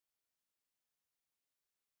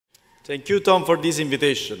Thank you, Tom, for this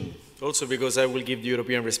invitation. Also because I will give the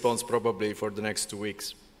European response probably for the next 2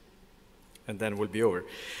 weeks. And then we'll be over.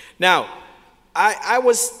 Now, I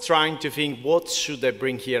was trying to think what should I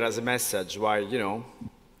bring here as a message while, you know,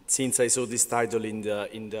 since I saw this title in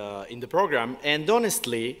the program. And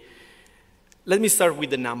honestly, let me start with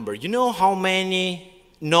the number. You know how many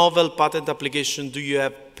novel patent applications do you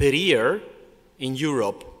have per year in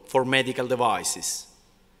Europe for medical devices?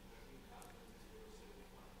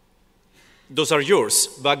 Those are yours,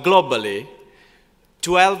 but globally,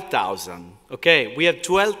 12,000, okay? We have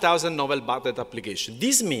 12,000 novel patent applications.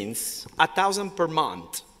 This means 1,000 per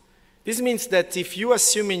month. This means that if you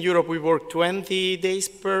assume in Europe we work 20 days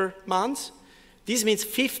per month, this means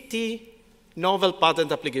 50 novel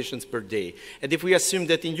patent applications per day. And if we assume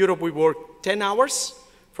that in Europe we work 10 hours,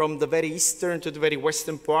 from the very eastern to the very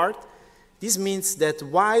western part, this means that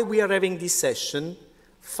while we are having this session,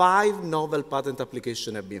 5 novel patent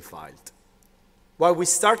applications have been filed. While we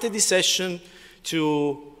started this session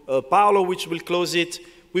to Paolo, which will close it,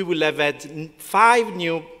 we will have had 5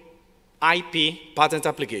 new IP patent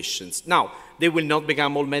applications. Now, they will not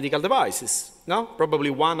become all medical devices, no?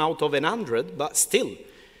 Probably 1 out of 100, but still.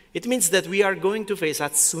 It means that we are going to face a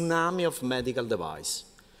tsunami of medical device.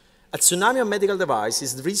 A tsunami of medical device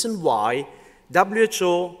is the reason why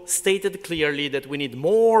WHO stated clearly that we need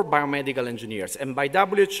more biomedical engineers. And by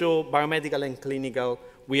WHO, biomedical and clinical,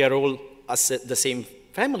 we are all the same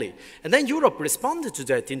family. And then Europe responded to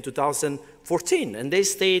that in 2014, and they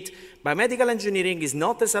state biomedical engineering is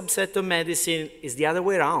not a subset of medicine, it's the other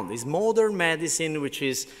way around. It's modern medicine which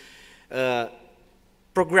is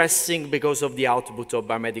progressing because of the output of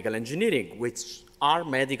biomedical engineering, which are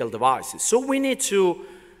medical devices. So we need to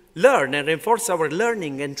learn and reinforce our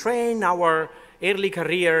learning and train our early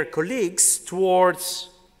career colleagues towards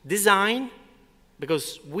design,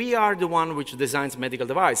 because we are the one which designs medical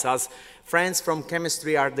devices. As friends from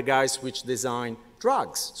chemistry are the guys which design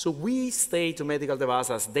drugs. So we stay to medical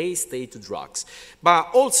devices as they stay to drugs. But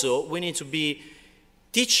also, we need to be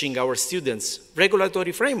teaching our students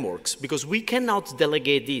regulatory frameworks, because we cannot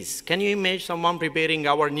delegate this. Can you imagine someone preparing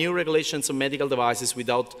our new regulations on medical devices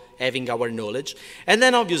without having our knowledge? And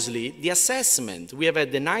then obviously, the assessment. We have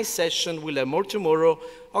had a nice session, we'll have more tomorrow.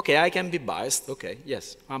 Okay, I can be biased, okay,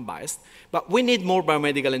 yes, I'm biased. But we need more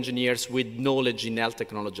biomedical engineers with knowledge in health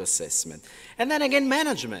technology assessment. And then again,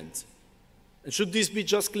 management. Should this be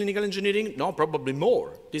just clinical engineering? No, probably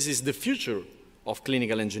more. This is the future of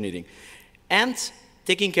clinical engineering. And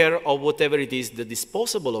taking care of whatever it is, the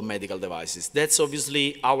disposable of medical devices. That's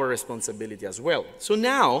obviously our responsibility as well. So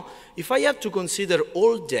now, if I have to consider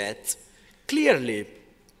all that, clearly,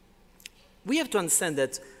 we have to understand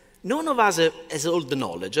that none of us has all the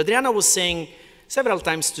knowledge. Adriana was saying several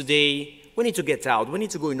times today, we need to get out, we need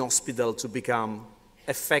to go in hospital to become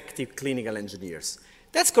effective clinical engineers.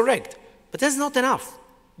 That's correct, but that's not enough.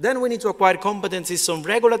 Then we need to acquire competencies on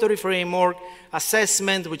regulatory framework,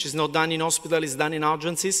 assessment, which is not done in hospital, is done in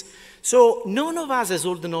agencies. So none of us has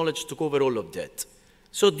all the knowledge to cover all of that.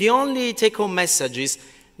 So the only take-home message is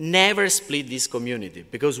never split this community,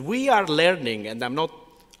 because we are learning, and I'm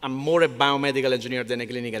more a biomedical engineer than a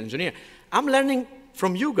clinical engineer. I'm learning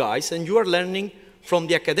from you guys, and you are learning from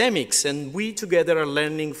the academics, and we together are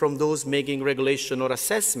learning from those making regulation or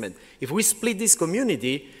assessment. If we split this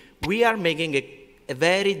community, we are making a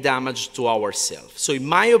very damage to ourselves. So in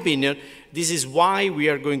my opinion, this is why we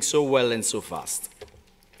are going so well and so fast.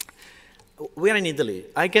 We are in Italy.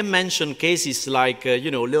 I can mention cases like, you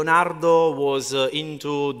know, Leonardo was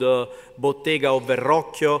into the bottega of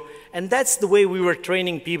Verrocchio, and that's the way we were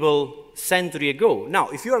training people century ago. Now,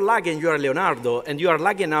 if you are lucky and you are Leonardo, and you are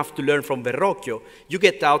lucky enough to learn from Verrocchio, you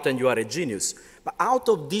get out and you are a genius. But out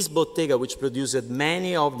of this bottega, which produced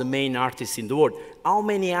many of the main artists in the world, how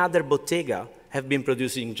many other bottega have been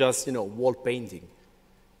producing just, you know, wall painting?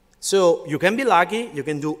 So you can be lucky, you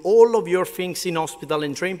can do all of your things in hospital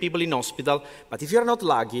and train people in hospital, but if you're not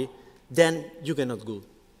lucky, then you cannot do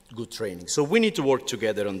good training. So we need to work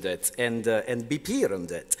together on that and be peer on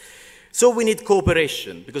that. So we need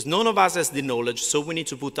cooperation, because none of us has the knowledge, so we need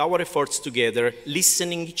to put our efforts together,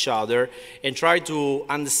 listening each other, and try to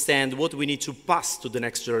understand what we need to pass to the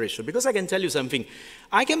next generation. Because I can tell you something,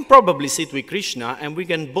 I can probably sit with Krishna, and we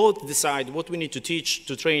can both decide what we need to teach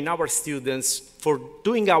to train our students for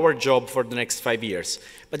doing our job for the next 5 years.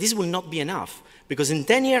 But this will not be enough, because in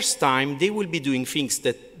 10 years' time, they will be doing things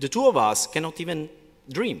that the two of us cannot even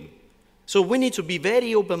dream. So we need to be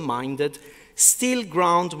very open-minded, still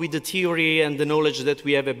ground with the theory and the knowledge that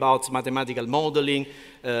we have about mathematical modeling,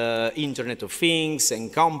 Internet of Things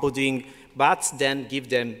and computing, but then give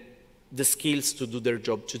them the skills to do their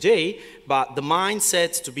job today, but the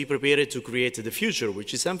mindset to be prepared to create the future,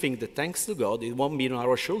 which is something that, thanks to God, it won't be on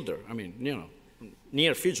our shoulder. I mean, you know,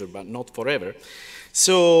 near future, but not forever.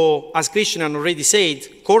 So, as Christian already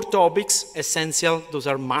said, core topics, essential, those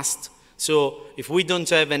are must. So, if we don't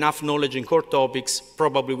have enough knowledge in core topics,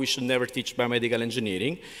 probably we should never teach biomedical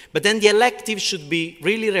engineering. But then the elective should be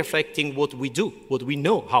really reflecting what we do, what we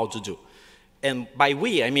know how to do. And by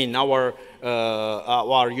we, I mean our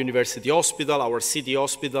university hospital, our city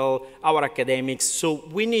hospital, our academics. So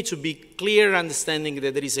we need to be clear understanding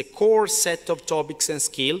that there is a core set of topics and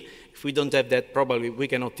skills. If we don't have that, probably we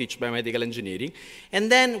cannot teach biomedical engineering.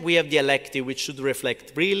 And then we have the elective, which should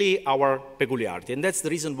reflect really our peculiarity. And that's the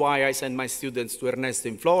reason why I send my students to Ernesto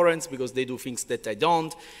in Florence, because they do things that I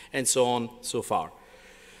don't, and so on, so far.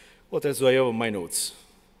 What else do I have on my notes?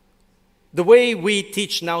 The way we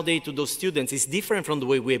teach nowadays to those students is different from the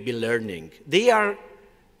way we have been learning. They are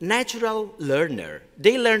natural learner.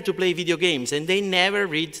 They learn to play video games and they never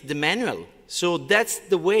read the manual. So that's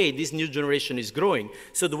the way this new generation is growing.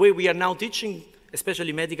 So the way we are now teaching,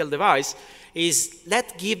 especially medical device, is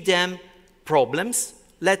let's give them problems,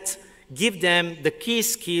 let's give them the key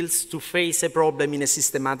skills to face a problem in a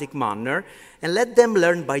systematic manner, and let them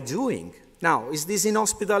learn by doing. Now, is this in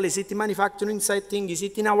hospital? Is it in manufacturing setting? Is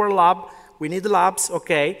it in our lab? We need labs,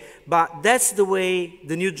 okay, but that's the way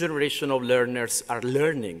the new generation of learners are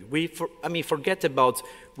learning. Forget about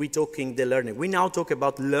we talking the learning. We now talk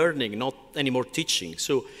about learning, not anymore teaching.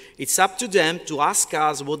 So it's up to them to ask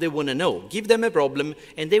us what they want to know. Give them a problem,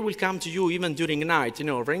 and they will come to you even during the night, you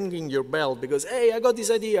know, ringing your bell because, hey, I got this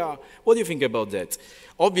idea. What do you think about that?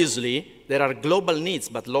 Obviously, there are global needs,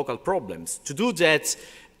 but local problems. To do that,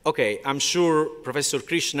 okay, I'm sure Professor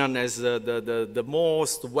Krishnan has the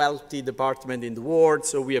most wealthy department in the world,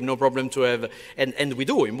 so we have no problem to have, and we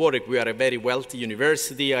do in Warwick, we are a very wealthy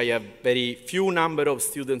university. I have very few number of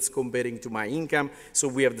students comparing to my income, so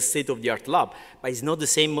we have the state-of-the-art lab, but it's not the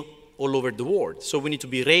same all over the world. So we need to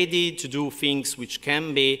be ready to do things which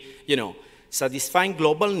can be, you know, satisfying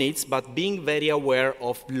global needs, but being very aware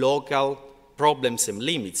of local problems and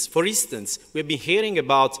limits. For instance, we've been hearing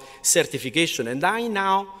about certification, and I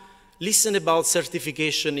now listen about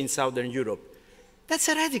certification in Southern Europe. That's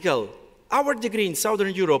heretical. Our degree in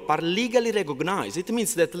Southern Europe are legally recognized. It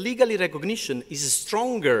means that legally recognition is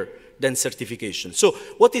stronger than certification. So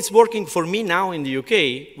what is working for me now in the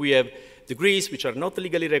UK, we have degrees which are not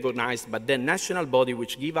legally recognized, but then national body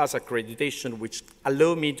which give us accreditation which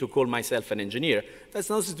allow me to call myself an engineer.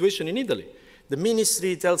 That's not the situation in Italy. The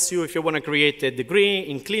ministry tells you if you want to create a degree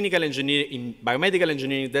in clinical engineering, in biomedical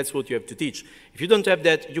engineering, that's what you have to teach. If you don't have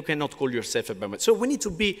that, you cannot call yourself a biomedical. So we need to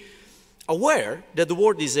be aware that the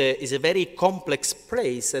world is a very complex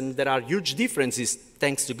place and there are huge differences,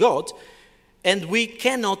 thanks to God, and we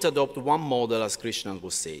cannot adopt one model as Krishnan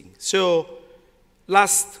was saying. So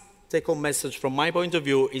last take-home message from my point of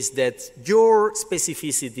view is that your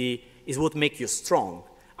specificity is what makes you strong.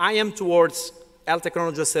 I am towards health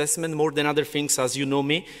technology assessment more than other things, as you know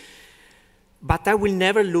me, but I will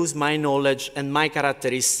never lose my knowledge and my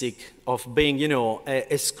characteristic of being, you know,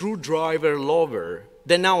 a screwdriver lover.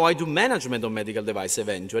 Then now I do management of medical device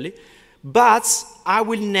eventually, but I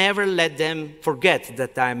will never let them forget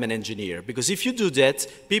that I'm an engineer, because if you do that,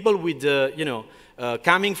 people with, you know,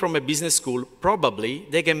 coming from a business school, probably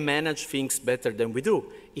they can manage things better than we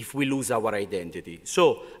do if we lose our identity.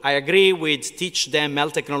 So I agree with teach them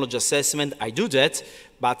health technology assessment, I do that,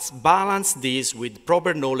 but balance this with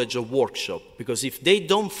proper knowledge of workshop, because if they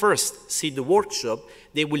don't first see the workshop,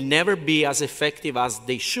 they will never be as effective as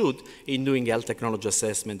they should in doing health technology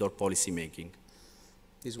assessment or policy making.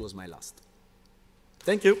 This was my last.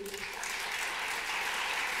 Thank you.